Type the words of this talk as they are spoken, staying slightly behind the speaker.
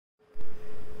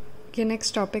Okay,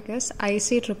 next topic is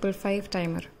IC555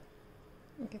 timer.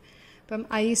 Okay. From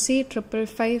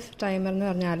IC555 timer nu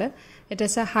parnal, it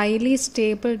is a highly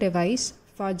stable device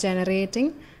for generating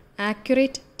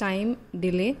accurate time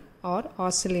delay or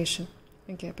oscillation.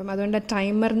 Okay, അപ്പം അതുകൊണ്ട്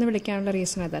timer എന്ന് വിളിക്കാനുള്ള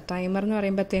reason അതാ. Timer എന്ന്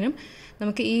പറയുമ്പോഴത്തേനും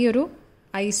നമുക്ക് ഈ ഒരു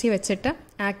IC വെച്ചിട്ട്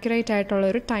ആക്യുറേറ്റ് ആയിട്ടുള്ള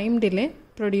ഒരു ടൈം ഡിലേ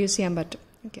പ്രൊഡ്യൂസ് ചെയ്യാൻ പറ്റും.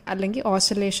 ഓക്കെ, അല്ലെങ്കിൽ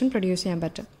ഓസിലേഷൻ പ്രൊഡ്യൂസ് ചെയ്യാൻ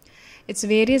പറ്റും. It's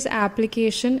various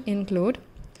application include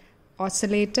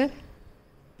oscillator,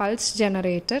 pulse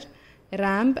generator,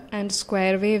 ramp and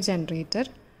square wave generator,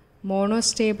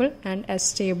 monostable and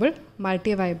astable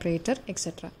multivibrator,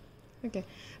 etc. Okay,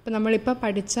 അപ്പോൾ നമ്മളിപ്പോൾ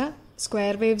പഠിച്ച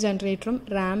സ്ക്വയർ വേവ് ജനറേറ്ററും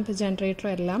റാമ്പ്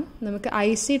ജനറേറ്ററും എല്ലാം നമുക്ക്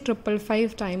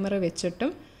IC555 ടൈമർ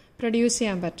വെച്ചിട്ടും പ്രൊഡ്യൂസ്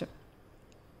ചെയ്യാൻ പറ്റും.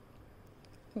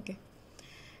 Okay,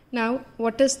 now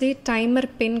what is the timer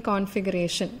pin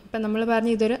configuration? ഇപ്പം നമ്മൾ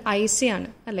പറഞ്ഞ ഇതൊരു IC ആണ്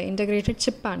അല്ലേ, ഇൻ്റഗ്രേറ്റഡ്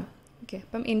ചിപ്പാണ്. ഓക്കെ,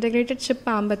 അപ്പം ഇൻ്റഗ്രേറ്റഡ് ചിപ്പ്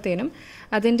ആകുമ്പോഴത്തേനും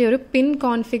അതിൻ്റെ ഒരു പിൻ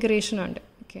കോൺഫിഗറേഷൻ ഉണ്ട്.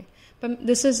 ഓക്കെ, അപ്പം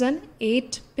this is an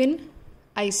 8 pin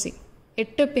IC.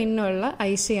 8 പിന്നുള്ള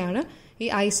IC ആണ് ഈ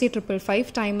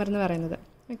IC555 ടൈമർ എന്ന് പറയുന്നത്.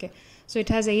 Okay, so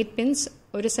it has 8 pins.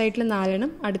 ഒരു സൈഡിൽ 4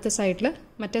 എണ്ണം, അടുത്ത സൈഡിൽ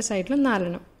മറ്റേ സൈഡിൽ 4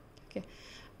 എണ്ണം. ഓക്കെ,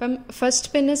 അപ്പം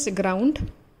first pin is ground.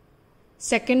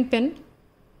 Second പിൻ,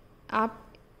 ആ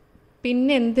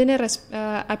പിന്നെ എന്തിന്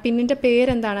ആ പിന്നിൻ്റെ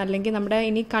പേരെന്താണ്, അല്ലെങ്കിൽ നമ്മുടെ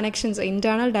ഇനി കണക്ഷൻസ്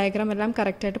ഇൻറ്റേർണൽ ഡയഗ്രാം എല്ലാം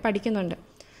കറക്റ്റായിട്ട് പഠിക്കുന്നുണ്ട്.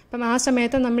 അപ്പം ആ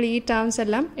സമയത്ത് നമ്മൾ ഈ ടേംസ്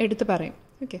എല്ലാം എടുത്ത് പറയും.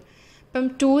 ഓക്കെ, അപ്പം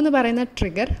 2 എന്ന് പറയുന്ന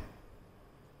ട്രിഗർ,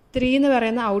 3 എന്ന്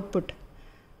പറയുന്ന ഔട്ട്പുട്ട്,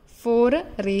 4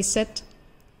 റീസെറ്റ്,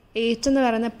 8 എന്ന്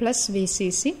പറയുന്ന plus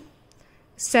VCC,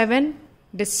 7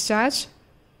 discharge,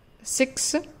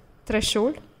 6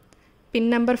 threshold, pin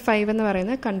number 5 എന്ന്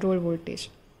പറയുന്ന കൺട്രോൾ വോൾട്ടേജ്.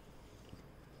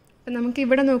 അപ്പം നമുക്ക്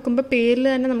ഇവിടെ നോക്കുമ്പോൾ പേരിൽ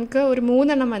തന്നെ നമുക്ക് ഒരു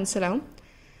 3 എണ്ണം മനസ്സിലാവും.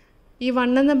 ഈ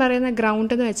 1 എന്ന് പറയുന്ന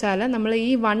ഗ്രൗണ്ട് എന്ന് വെച്ചാൽ നമ്മൾ ഈ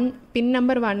പിൻ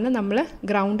നമ്പർ 1 നമ്മൾ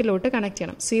ഗ്രൗണ്ടിലോട്ട് കണക്ട്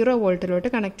ചെയ്യണം, 0 വോൾട്ടിലോട്ട്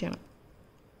കണക്ട് ചെയ്യണം.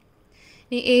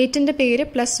 ഈ 8ൻ്റെ പേര്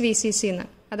പ്ലസ് VCC എന്ന്,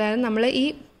 അതായത് നമ്മൾ ഈ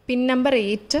പിൻ നമ്പർ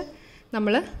 8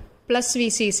 നമ്മൾ പ്ലസ്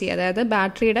VCC, അതായത്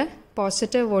ബാറ്ററിയുടെ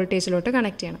പോസിറ്റീവ് വോൾട്ടേജിലോട്ട്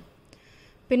കണക്ട് ചെയ്യണം.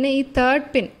 പിന്നെ ഈ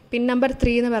തേർഡ് പിൻ നമ്പർ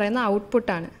 3 എന്ന് പറയുന്ന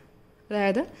ഔട്ട്പുട്ടാണ്.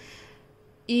 അതായത്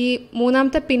ഈ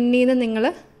മൂന്നാമത്തെ പിന്നിൽ നിന്ന് നിങ്ങൾ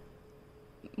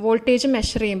വോൾട്ടേജ്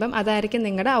മെഷർ ചെയ്യുമ്പം അതായിരിക്കും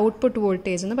നിങ്ങളുടെ ഔട്ട്പുട്ട്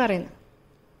വോൾട്ടേജ് എന്ന് പറയുന്നത്.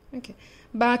 ഓക്കെ,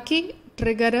 ബാക്കി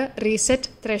trigger, reset,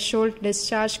 threshold,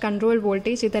 discharge, control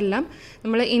voltage ഇതെല്ലാം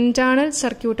നമ്മൾ ഇൻറ്റേർണൽ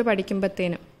സർക്യൂട്ട്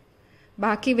പഠിക്കുമ്പോഴത്തേനും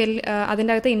ബാക്കി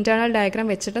അതിൻ്റെ അകത്ത് ഇൻറ്റേർണൽ ഡയഗ്രാം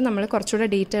വെച്ചിട്ട് നമ്മൾ കുറച്ചുകൂടെ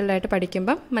ഡീറ്റെയിൽഡ് ആയിട്ട്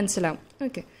പഠിക്കുമ്പം മനസ്സിലാവും.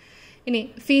 ഓക്കെ, ഇനി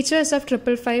features of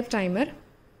 555 timer.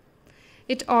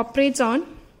 It operates on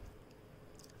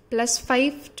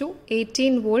 +5 to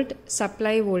 18 volt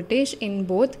supply voltage in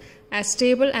both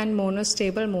astable and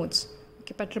monostable modes.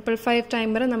 Okay, അപ്പോൾ 555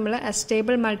 ടൈമർ നമ്മൾ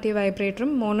അസ്റ്റേബിൾ മൾട്ടി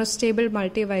വൈബ്രേറ്ററും മോണോസ്റ്റേബിൾ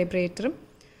മൾട്ടി വൈബ്രേറ്ററും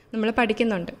നമ്മൾ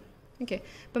പഠിക്കുന്നുണ്ട്. ഓക്കെ,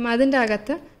 അപ്പം അതിൻ്റെ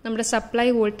അകത്ത് നമ്മുടെ സപ്ലൈ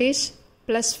വോൾട്ടേജ്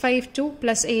 +5 to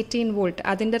 +18 volt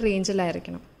അതിൻ്റെ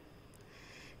റേഞ്ചിലായിരിക്കണം.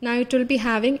 Now it will be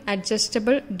having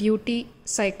adjustable duty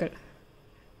cycle.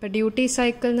 ഇപ്പോൾ ഡ്യൂട്ടി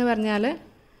സൈക്കിൾ എന്ന് പറഞ്ഞാൽ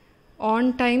on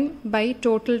time by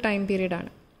total time period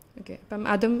ആണ്. ഓക്കെ, അപ്പം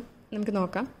അതും നമുക്ക്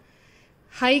നോക്കാം.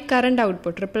 ഹൈ കറണ്ട്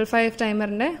ഔട്ട്പുട്ട് 555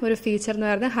 ടൈമറിൻ്റെ ഒരു ഫീച്ചർ എന്ന്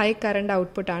പറയുന്നത് high current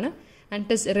ഔട്ട്പുട്ടാണ്. And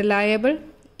it is reliable,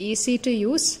 easy to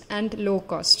use and low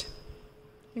cost.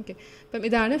 Okay, അപ്പം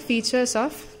ഇതാണ് ഫീച്ചേഴ്സ്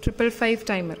ഓഫ് 555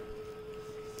 ടൈമർ.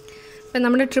 അപ്പം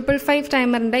നമ്മുടെ 555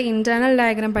 ടൈമറിൻ്റെ ഇൻറ്റേർണൽ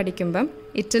ഡയഗ്രാം പഠിക്കുമ്പം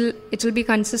it will be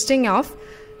consisting of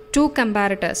 2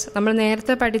 കമ്പാരറ്റേഴ്സ്. നമ്മൾ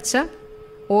നേരത്തെ പഠിച്ച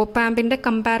ഓപ്പാമ്പിൻ്റെ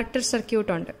കമ്പാരറ്റർ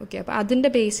സർക്യൂട്ടുണ്ട്. ഓക്കെ, അപ്പോൾ അതിൻ്റെ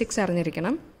ബേസിക്സ്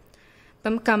അറിഞ്ഞിരിക്കണം.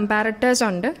 അപ്പം കമ്പാരറ്റേഴ്സ്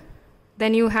ഉണ്ട്,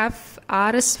 then you have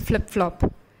RS flip flop,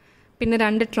 പിന്നെ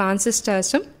 2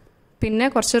 ട്രാൻസിസ്റ്റേഴ്സും പിന്നെ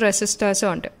കുറച്ച് റെസിസ്റ്റേഴ്സും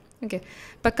ഉണ്ട്. ഓക്കെ,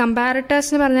 അപ്പോൾ കമ്പാരറ്റേഴ്സ്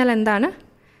എന്ന് പറഞ്ഞാൽ എന്താണ്?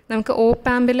 നമുക്ക്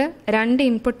ഓപ്പാമ്പിൽ 2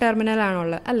 ഇൻപുട്ട്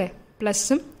ടെർമിനലാണുള്ളത് അല്ലേ,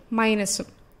 പ്ലസും മൈനസും.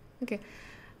 ഓക്കെ,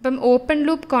 അപ്പം ഓപ്പൺ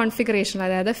ലൂപ്പ് കോൺഫിഗറേഷൻ,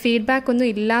 അതായത് ഫീഡ്ബാക്ക് ഒന്നും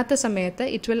ഇല്ലാത്ത സമയത്ത്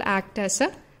it will act as A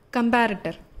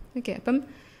comparator. Okay, അപ്പം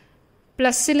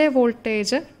പ്ലസ്സിലെ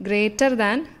വോൾട്ടേജ് ഗ്രേറ്റർ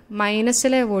ദാൻ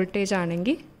മൈനസിലെ വോൾട്ടേജ്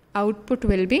ആണെങ്കിൽ output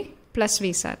will be plus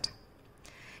VSAT.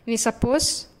 ഇനി സപ്പോസ്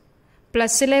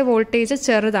പ്ലസ്സിലെ വോൾട്ടേജ്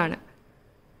ചെറുതാണ്,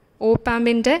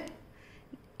 ഓപ്പാമ്പിൻ്റെ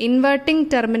ഇൻവേർട്ടിംഗ്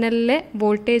ടെർമിനലിലെ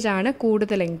വോൾട്ടേജ് ആണ്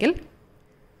കൂടുതലെങ്കിൽ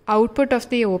output of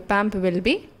the op amp will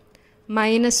be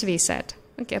minus VSAT.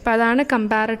 Okay, അപ്പോൾ അതാണ്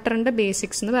കമ്പാരറ്ററിൻ്റെ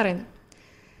ബേസിക്സ് എന്ന് പറയുന്നത്.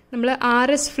 നമ്മൾ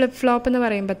RS ഫ്ലിപ്പ് ഫ്ലോപ്പ് എന്ന്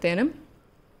പറയുമ്പോഴത്തേനും,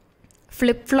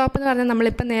 ഫ്ലിപ്പ് ഫ്ലോപ്പ് എന്ന് പറഞ്ഞാൽ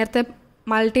നമ്മളിപ്പോൾ നേരത്തെ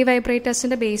മൾട്ടി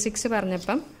വൈബ്രേറ്റേഴ്സിൻ്റെ ബേസിക്സ്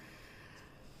പറഞ്ഞപ്പം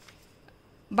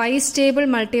ബൈസ്റ്റേബിൾ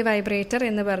മൾട്ടി വൈബ്രേറ്റർ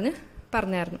എന്ന്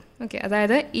പറഞ്ഞായിരുന്നു. ഓക്കെ,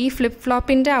 അതായത് ഈ ഫ്ലിപ്പ്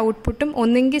ഫ്ലോപ്പിൻ്റെ ഔട്ട്പുട്ടും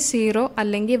ഒന്നെങ്കിൽ 0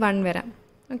 അല്ലെങ്കിൽ 1 വരാം.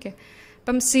 ഓക്കെ,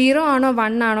 അപ്പം 0 ആണോ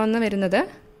 1 ആണോ എന്ന് വരുന്നത്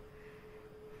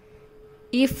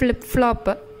ഈ ഫ്ലിപ്പ്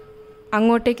ഫ്ലോപ്പ്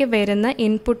അങ്ങോട്ടേക്ക് വരുന്ന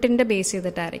ഇൻപുട്ടിൻ്റെ ബേസ്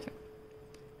ചെയ്തിട്ടായിരിക്കും.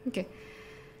 ഓക്കെ.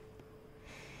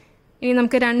 ഇനി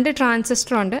നമുക്ക് 2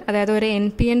 ട്രാൻസിസ്റ്റർ ഉണ്ട്. അതായത് ഒരു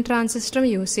NPN ട്രാൻസിസ്റ്ററും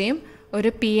യൂസ് ചെയ്യും, ഒരു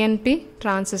PNP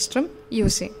ട്രാൻസിസ്റ്ററും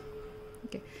യൂസ് ചെയ്യും.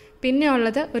 ഓക്കെ. പിന്നെ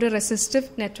ഉള്ളത് ഒരു റെസിസ്റ്റീവ്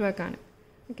നെറ്റ്വർക്കാണ്.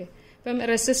 ഓക്കെ. ഇപ്പം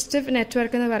റെസിസ്റ്റീവ്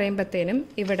നെറ്റ്വർക്ക് എന്ന് പറയുമ്പോഴത്തേനും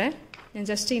ഇവിടെ ഞാൻ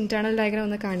ജസ്റ്റ് ഇൻറ്റേർണൽ ഡയഗ്രാം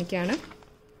ഒന്ന് കാണിക്കുകയാണ്.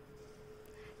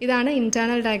 ഇതാണ്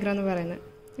ഇൻറ്റേർണൽ ഡയഗ്രാം എന്ന് പറയുന്നത്.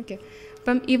 ഓക്കെ.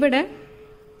 അപ്പം ഇവിടെ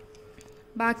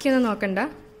ബാക്കിയൊന്നും നോക്കണ്ട,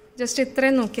 ജസ്റ്റ്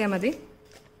ഇത്രയും നോക്കിയാൽ മതി.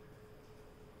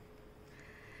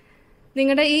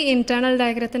 നിങ്ങളുടെ ഈ ഇൻറ്റേർണൽ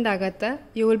ഡയഗ്രത്തിൻ്റെ അകത്ത്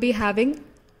you will be having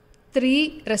 3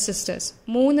 resistors,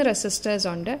 3 resistors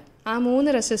ഉണ്ട്. ആ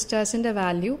 3 റെസിസ്റ്റേഴ്സിൻ്റെ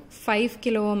വാല്യൂ 5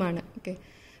 കിലോ ഓം ആണ്. ഓക്കെ.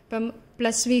 അപ്പം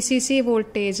plus VCC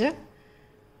voltage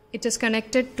it is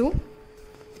connected two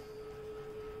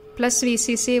plus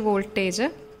VCC voltage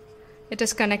it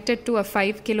is connected to A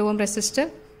 5 kilo ohm resistor.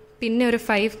 പിന്നെ ഒരു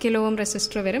 5 കിലോ ഓം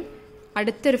റെസിസ്റ്റർ വരും,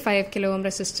 അടുത്തൊരു 5 kilo ohm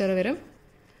resistor വരും,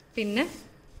 പിന്നെ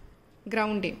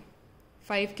ഗ്രൗണ്ട് ചെയ്യും.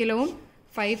 5 kilo ohm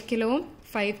 5 kilo ohm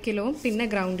 5 kilo ohm പിന്നെ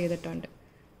ground ചെയ്തിട്ടുണ്ട്.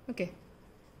 Okay.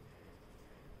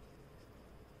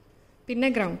 പിന്നെ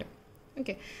ഗ്രൗണ്ട്.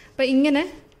 ഓക്കെ. അപ്പോൾ ഇങ്ങനെ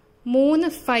 3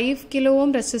 5 കിലോ ഓം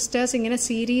റെസിസ്റ്റേഴ്സ് ഇങ്ങനെ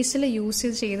സീരീസിൽ യൂസ്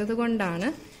ചെയ്തത് കൊണ്ടാണ്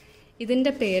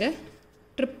ഇതിൻ്റെ പേര്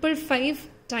 555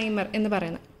 ടൈമർ എന്ന്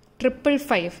പറയുന്നത്.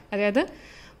 555, അതായത്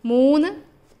 3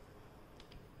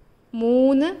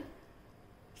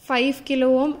 5 കിലോ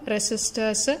ഓം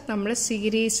റെസിസ്റ്റേഴ്സ് നമ്മൾ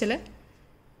സീരീസിൽ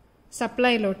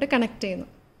സപ്ലൈയിലോട്ട് കണക്ട് ചെയ്യുന്നു.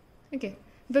 ഓക്കെ.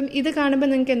 അപ്പം ഇത് കാണുമ്പോൾ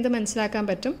നിങ്ങൾക്ക് എന്ത് മനസ്സിലാക്കാൻ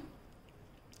പറ്റും?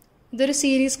 ഇതൊരു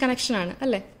സീരീസ് കണക്ഷനാണ്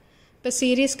അല്ലേ? ഇപ്പോൾ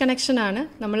സീരീസ് കണക്ഷനാണ്,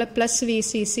 നമ്മൾ പ്ലസ്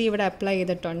VCC ഇവിടെ അപ്ലൈ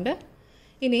ചെയ്തിട്ടുണ്ട്.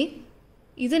 ഇനി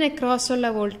ഇതിന് അക്രോസുള്ള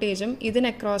വോൾട്ടേജും ഇതിന്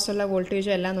അക്രോസുള്ള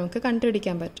വോൾട്ടേജും എല്ലാം നമുക്ക്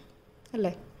കണ്ടുപിടിക്കാൻ പറ്റും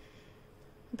അല്ലേ?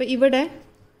 അപ്പോൾ ഇവിടെ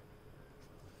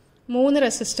 3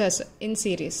 റെസിസ്റ്റേഴ്സ് ഇൻ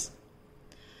സീരീസ്,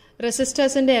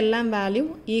 റെസിസ്റ്റേഴ്സിൻ്റെ എല്ലാം വാല്യൂ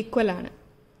ഈക്വൽ ആണ്.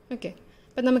 ഓക്കെ.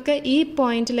 അപ്പം നമുക്ക് ഈ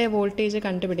പോയിന്റിലെ വോൾട്ടേജ്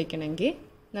കണ്ടുപിടിക്കണമെങ്കിൽ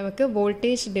നമുക്ക്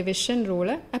വോൾട്ടേജ് ഡിവിഷൻ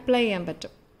റൂള് അപ്ലൈ ചെയ്യാൻ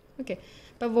പറ്റും. ഓക്കെ.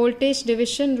 അപ്പോൾ വോൾട്ടേജ്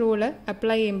ഡിവിഷൻ റൂള്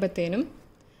അപ്ലൈ ചെയ്യുമ്പോഴത്തേനും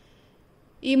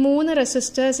ഈ 3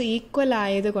 റെസിസ്റ്റേഴ്സ് ഈക്വൽ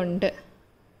ആയതുകൊണ്ട്,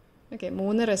 ഓക്കെ,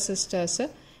 3 റെസിസ്റ്റേഴ്സ്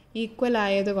ഈക്വൽ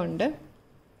ആയതുകൊണ്ട്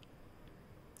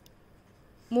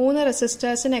 3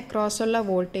 റെസിസ്റ്റേഴ്സിന് അക്രോസുള്ള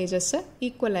വോൾട്ടേജസ്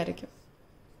ഈക്വൽ ആയിരിക്കും.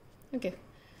 ഓക്കെ.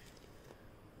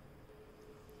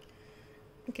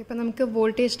 ഓക്കെ. അപ്പോൾ നമുക്ക്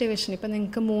വോൾട്ടേജ് ഡിവിഷൻ, ഇപ്പോൾ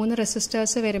നിങ്ങൾക്ക് 3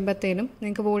 റെസിസ്റ്റേഴ്സ് വരുമ്പോഴത്തേനും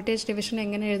നിങ്ങൾക്ക് വോൾട്ടേജ് ഡിവിഷൻ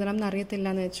എങ്ങനെ എഴുതണം എന്ന് അറിയത്തില്ല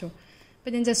എന്ന് വെച്ചു.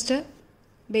 അപ്പോൾ ഞാൻ ജസ്റ്റ്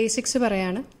ബേസിക്സ്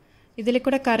പറയാണ്. ഇതിൽ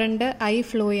കൂടെ കറണ്ട് I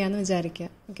ഫ്ലോ ചെയ്യാമെന്ന് വിചാരിക്കുക.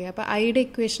 ഓക്കെ. അപ്പോൾ Iയുടെ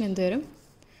ഇക്വേഷൻ എന്ത് വരും?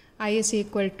 I is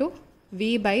equal to V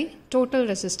by total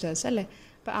resistors അല്ലേ?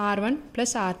 അപ്പോൾ R1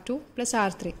 plus R2 plus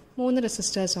R3 3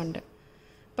 resistors ഉണ്ട്.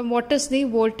 അപ്പം what is the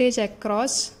voltage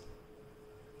across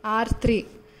R3?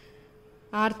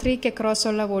 R3ക്ക് across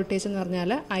ഉള്ള വോൾട്ടേജ് എന്ന്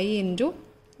പറഞ്ഞാൽ I ഇൻറ്റു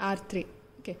R3.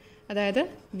 ഓക്കെ. അതായത്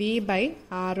V by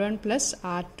R1 plus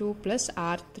R2 plus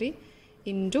R3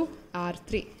 into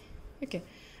R3. Okay.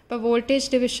 അപ്പോൾ voltage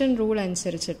division rule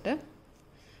അനുസരിച്ചിട്ട്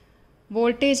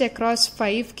voltage across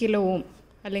 5 kilo ohm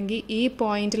അല്ലെങ്കിൽ ഈ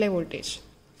പോയിന്റിലെ വോൾട്ടേജ്,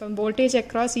 അപ്പം വോൾട്ടേജ്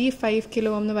അക്രോസ് ഈ 5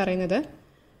 കിലോ ഓം എന്ന് പറയുന്നത്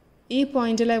ഈ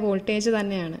പോയിന്റിലെ വോൾട്ടേജ്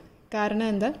തന്നെയാണ്. കാരണം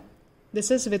എന്താ?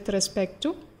 This is with respect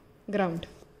to ground.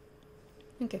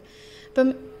 Okay. അപ്പം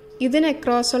ഇതിന്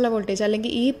അക്രോസ് ഉള്ള വോൾട്ടേജ്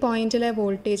അല്ലെങ്കിൽ ഈ പോയിന്റിലെ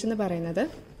വോൾട്ടേജ് എന്ന് പറയുന്നത്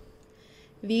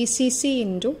VCC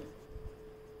ഇൻറ്റു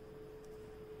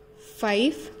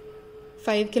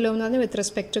 5 കിലോ എന്ന് പറഞ്ഞാൽ with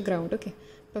respect to ground. Okay.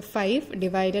 അപ്പോൾ 5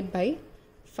 ഡിവൈഡഡ് ബൈ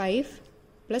 5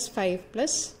 പ്ലസ് 5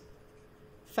 പ്ലസ്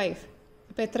 5.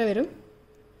 അപ്പോൾ എത്ര വരും?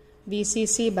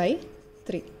 VCC by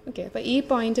 3. ഓക്കെ. അപ്പോൾ ഈ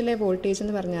പോയിന്റിലെ വോൾട്ടേജ്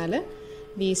എന്ന് പറഞ്ഞാൽ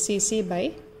VCC ബൈ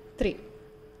 3.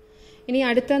 ഇനി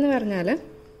അടുത്തെന്ന് പറഞ്ഞാൽ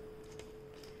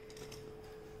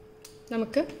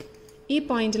നമുക്ക് ഈ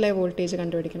പോയിന്റിലെ വോൾട്ടേജ്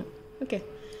കണ്ടുപിടിക്കണം. ഓക്കെ.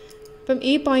 അപ്പം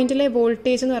ഈ പോയിന്റിലെ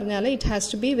വോൾട്ടേജ് എന്ന് പറഞ്ഞാൽ it has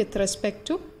to B with respect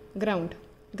to ground.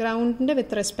 ഗ്രൗണ്ടിൻ്റെ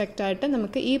with respect ആയിട്ട്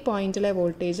നമുക്ക് ഈ പോയിന്റിലെ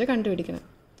വോൾട്ടേജ് കണ്ടുപിടിക്കണം.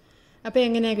 അപ്പോൾ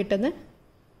എങ്ങനെയാണ് കിട്ടുന്നത്?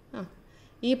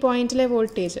 ഈ പോയിന്റിലെ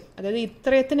വോൾട്ടേജ്, അതായത്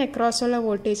ഇത്രയത്തിന് അക്രോസ് ഉള്ള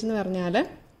വോൾട്ടേജ് എന്ന് പറഞ്ഞാൽ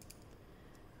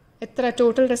എത്ര?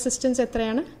 ടോട്ടൽ റെസിസ്റ്റൻസ്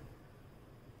എത്രയാണ്?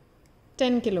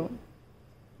 10 കിലോ ഓം.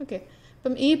 ഓക്കെ.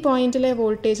 അപ്പം ഈ പോയിന്റിലെ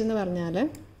വോൾട്ടേജ് എന്ന് പറഞ്ഞാൽ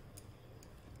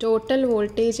ടോട്ടൽ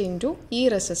വോൾട്ടേജ് ഇൻറ്റു ഈ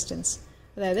റെസിസ്റ്റൻസ്,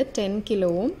 അതായത് 10 kilo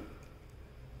ohm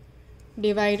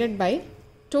divided by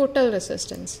total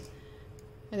resistance,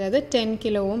 അതായത് 10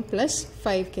 kilo ohm plus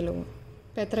 5 kilo ohm.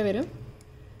 അപ്പോൾ എത്ര വരും?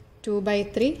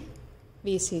 2/3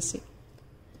 VCC.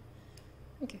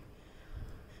 ഓക്കെ.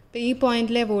 അപ്പോൾ ഈ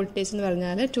പോയിന്റിലെ വോൾട്ടേജ് എന്ന്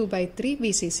പറഞ്ഞാൽ 2/3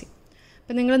 VCC.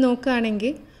 അപ്പോൾ നിങ്ങൾ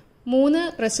നോക്കുകയാണെങ്കിൽ 3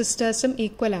 റെസിസ്റ്റേഴ്സും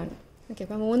ഈക്വലാണ്. ഓക്കെ.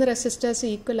 അപ്പോൾ 3 റെസിസ്റ്റേഴ്സ്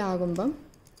ഈക്വൽ ആകുമ്പം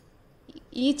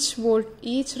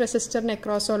ഈച്ച് റെസിസ്റ്ററിന്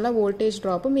അക്രോസ് ഉള്ള വോൾട്ടേജ്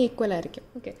ഡ്രോപ്പും ഈക്വൽ ആയിരിക്കും.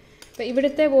 ഓക്കെ. അപ്പോൾ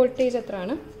ഇവിടുത്തെ വോൾട്ടേജ്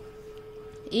എത്രയാണ്?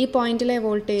 ഈ പോയിന്റിലെ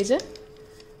voltage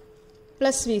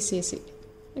plus V C C.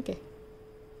 Okay,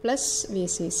 plus V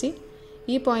C C.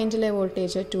 ഈ പോയിന്റിലെ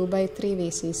വോൾട്ടേജ് 2/3 വി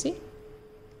സി സി.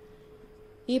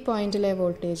 ഈ പോയിന്റിലെ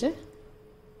voltage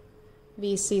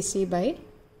V C C by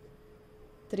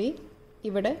 3.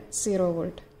 ഇവിടെ 0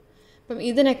 വോൾട്ട്. അപ്പം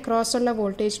ഇതിന് അക്രോസ് ഉള്ള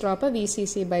voltage drop V C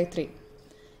C by 3.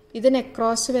 ഇതിന്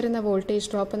അക്രോസ് വരുന്ന വോൾട്ടേജ്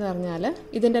ഡ്രോപ്പ് എന്ന് പറഞ്ഞാൽ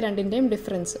ഇതിൻ്റെ രണ്ടിൻ്റെയും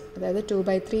ഡിഫറൻസ്, അതായത്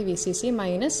 2/3 V C C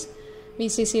minus V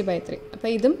C C by 3. അപ്പോൾ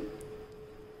ഇതും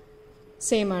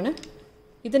സെയിം ആണ്.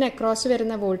 ഇതിന് അക്രോസ്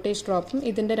വരുന്ന വോൾട്ടേജ് ഡ്രോപ്പും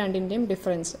ഇതിൻ്റെ രണ്ടിൻ്റെയും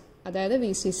ഡിഫറൻസ്, അതായത്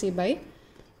V C C by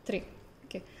 3.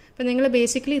 Okay, അപ്പോൾ നിങ്ങൾ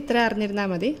ബേസിക്കലി ഇത്ര അറിഞ്ഞിരുന്നാൽ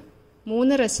മതി.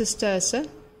 3 റെസിസ്റ്റേഴ്സ്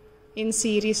ഇൻ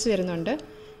സീരീസ് വരുന്നുണ്ട്.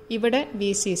 ഇവിടെ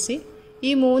വി സി സി.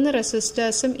 ഈ 3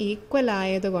 റെസിസ്റ്റേഴ്സും ഈക്വൽ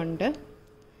ആയതുകൊണ്ട്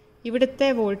ഇവിടുത്തെ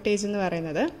വോൾട്ടേജ് എന്ന്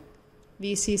പറയുന്നത്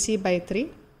വി സി സി ബൈ 3.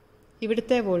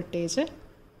 ഇവിടുത്തെ voltage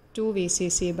 2 V C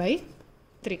C by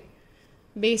 3.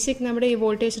 Basic നമ്മുടെ ഈ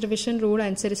വോൾട്ടേജ് ഡിവിഷൻ റൂൾ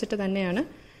അനുസരിച്ചിട്ട് തന്നെയാണ്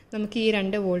നമുക്ക് ഈ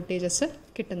 2 വോൾട്ടേജസ്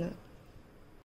കിട്ടുന്നത്.